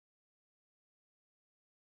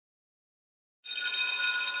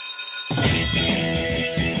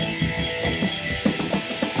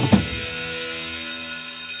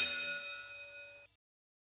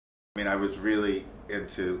mean, I was really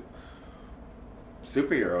into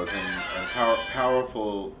superheroes and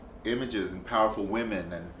powerful images and powerful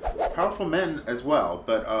women and powerful men as well.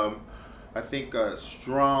 But I think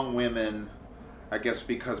strong women, I guess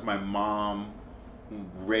because my mom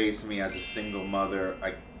raised me as a single mother,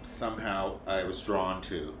 I was drawn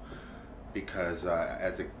to, because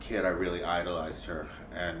as a kid I really idolized her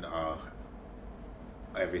and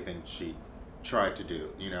everything she tried to do,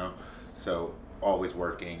 you know. So always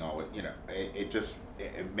working, always, you know,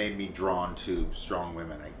 it made me drawn to strong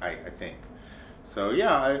women, I think. So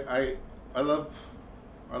yeah, I love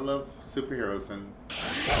superheroes, and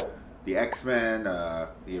the X-Men,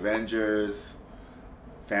 the Avengers,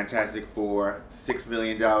 Fantastic Four, $6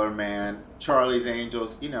 Million Man, Charlie's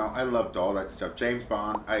Angels, you know, I loved all that stuff. James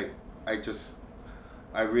Bond, I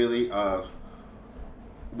really,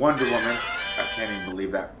 Wonder Woman, I can't even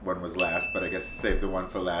believe that one was last, but I guess saved the one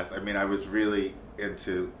for last. I mean, I was really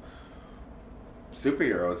into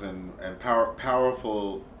superheroes and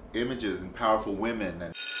powerful images and powerful women.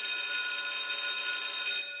 And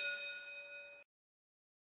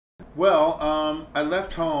well, I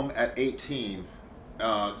left home at 18,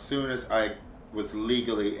 as soon as I was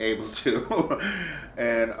legally able to,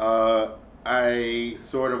 and I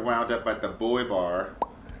sort of wound up at the boy bar.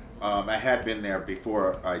 I had been there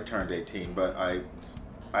before I turned 18, but I,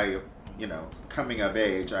 you know, coming of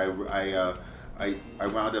age, I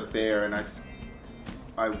wound up there, and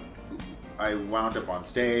I wound up on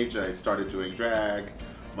stage. I started doing drag,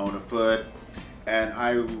 Mona Foot, and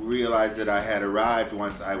I realized that I had arrived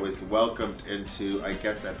once I was welcomed into, I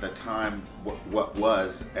guess at the time, what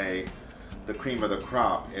was the cream of the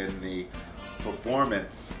crop in the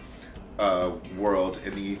performance world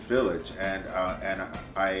in the East Village, and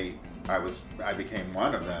I became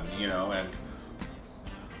one of them, you know. And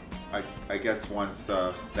I guess once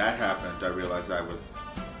that happened, I realized I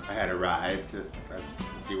had arrived, as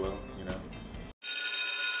you will, you know.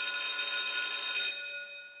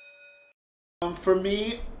 For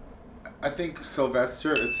me, I think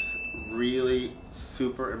Sylvester is really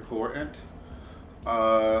super important.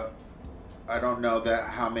 I don't know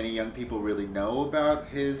how many young people really know about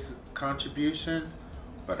his contribution,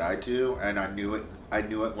 but I do, and I knew it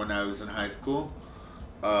when I was in high school.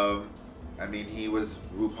 I mean, he was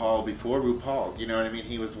RuPaul before RuPaul, you know what I mean?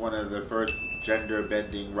 He was one of the first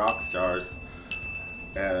gender-bending rock stars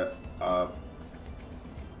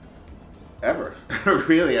ever.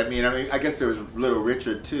 Really. I mean, I guess there was Little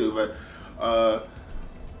Richard too, but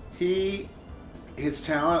his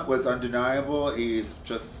talent was undeniable.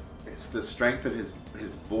 It's the strength of his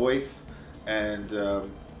voice, and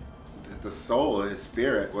the soul, his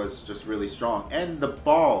spirit was just really strong, and the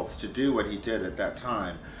balls to do what he did at that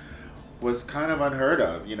time was kind of unheard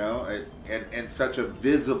of, you know, in such a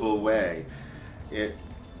visible way. It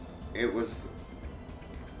was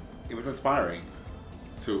inspiring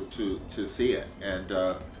to see it, and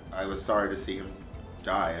I was sorry to see him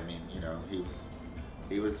die. I mean, you know,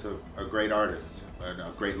 he was a great artist and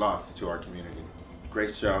a great loss to our community.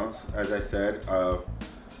 Grace Jones, as I said, I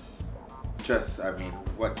mean,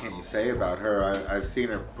 what can you say about her? I've seen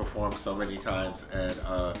her perform so many times, and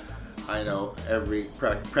I know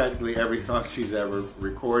practically every song she's ever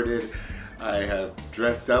recorded. I have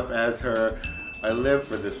dressed up as her. I live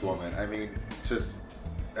for this woman. I mean, just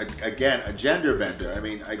again, a gender bender. I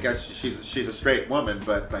mean, I guess she's a straight woman,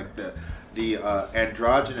 but like the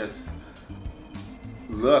androgynous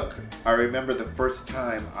look. I remember the first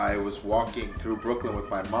time I was walking through Brooklyn with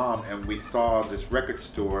my mom, and we saw this record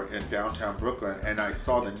store in downtown Brooklyn, and I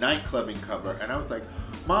saw the nightclubbing cover, and I was like,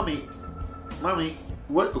 Mommy,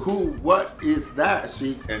 what is that?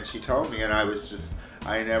 She told me, and I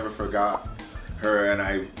never forgot her, and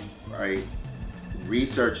I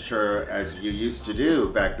researched her as you used to do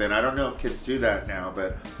back then. I don't know if kids do that now,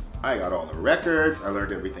 but I got all the records, I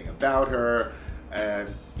learned everything about her,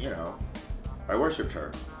 and, you know, I worshipped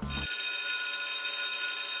her.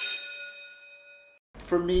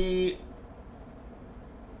 For me,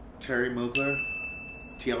 Thierry Mugler,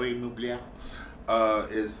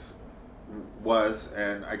 was,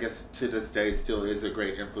 and I guess to this day still is, a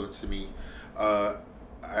great influence to me.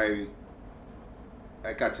 I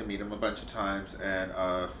got to meet him a bunch of times, and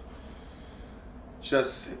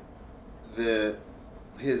just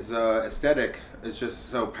his aesthetic is just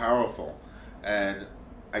so powerful, and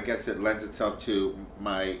I guess it lends itself to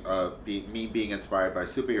my me being inspired by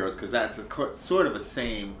superheroes, because that's sort of the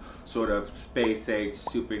same sort of space age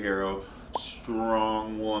superhero,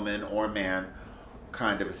 strong woman or man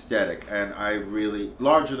kind of aesthetic, and I really,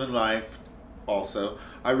 larger than life also,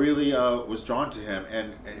 I really was drawn to him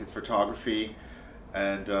and his photography,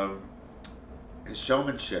 and his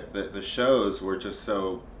showmanship. The shows were just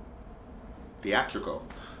so theatrical,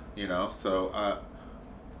 you know. So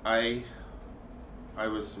I I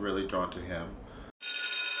was really drawn to him.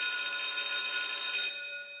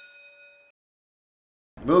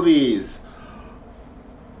 Movies.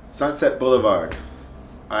 Sunset Boulevard.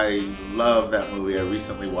 I love that movie. I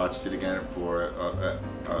recently watched it again for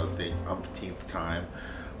the umpteenth time.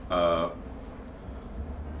 Uh,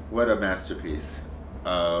 what a masterpiece.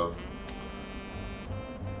 Uh,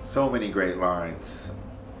 so many great lines.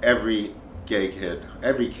 Every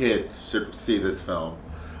kid should see this film.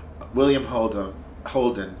 William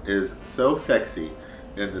Holden is so sexy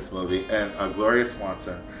in this movie, and Gloria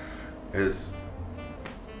Swanson is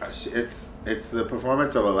it's the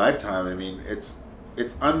performance of a lifetime. I mean, it's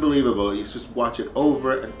unbelievable. You just watch it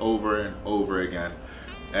over and over and over again,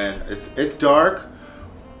 and it's dark,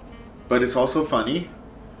 but it's also funny,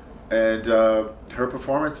 and her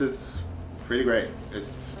performance is pretty great.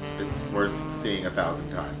 It's worth seeing 1,000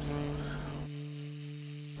 times.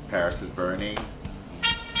 Paris is Burning.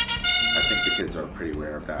 I think the kids are pretty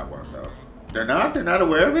aware of that one, though. They're not? They're not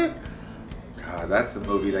aware of it? God, that's the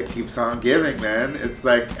movie that keeps on giving, man. It's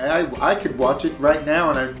like, I could watch it right now,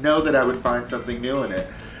 and I know that I would find something new in it.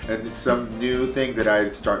 And some new thing that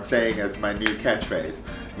I'd start saying as my new catchphrase.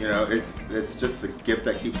 You know, it's just the gift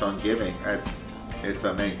that keeps on giving. It's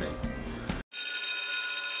amazing.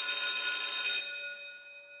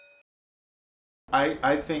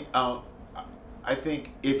 I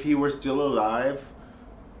think if he were still alive,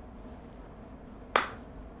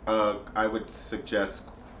 I would suggest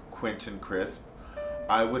Quentin Crisp.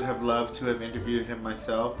 I would have loved to have interviewed him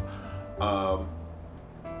myself.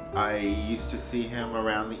 I used to see him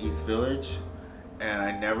around the East Village, and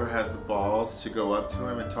I never had the balls to go up to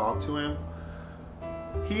him and talk to him.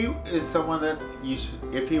 He is someone that you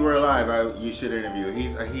should, if he were alive, you should interview.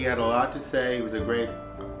 He had a lot to say. He was a great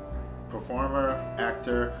performer,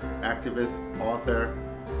 actor, activist, author,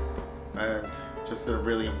 and just a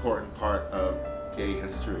really important part of gay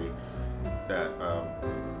history that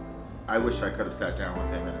I wish I could have sat down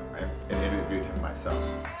with him and interviewed him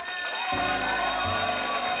myself.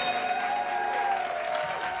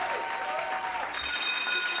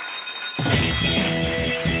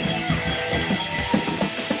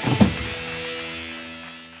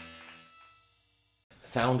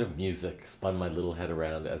 Sound of Music spun my little head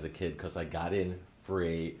around as a kid because I got in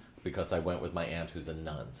free because I went with my aunt who's a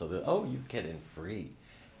nun. So, oh, you get in free.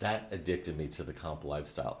 That addicted me to the comp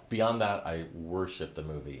lifestyle. Beyond that, I worship the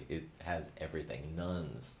movie. It has everything.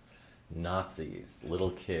 Nuns, Nazis, little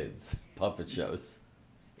kids, puppet shows.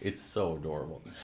 It's so adorable.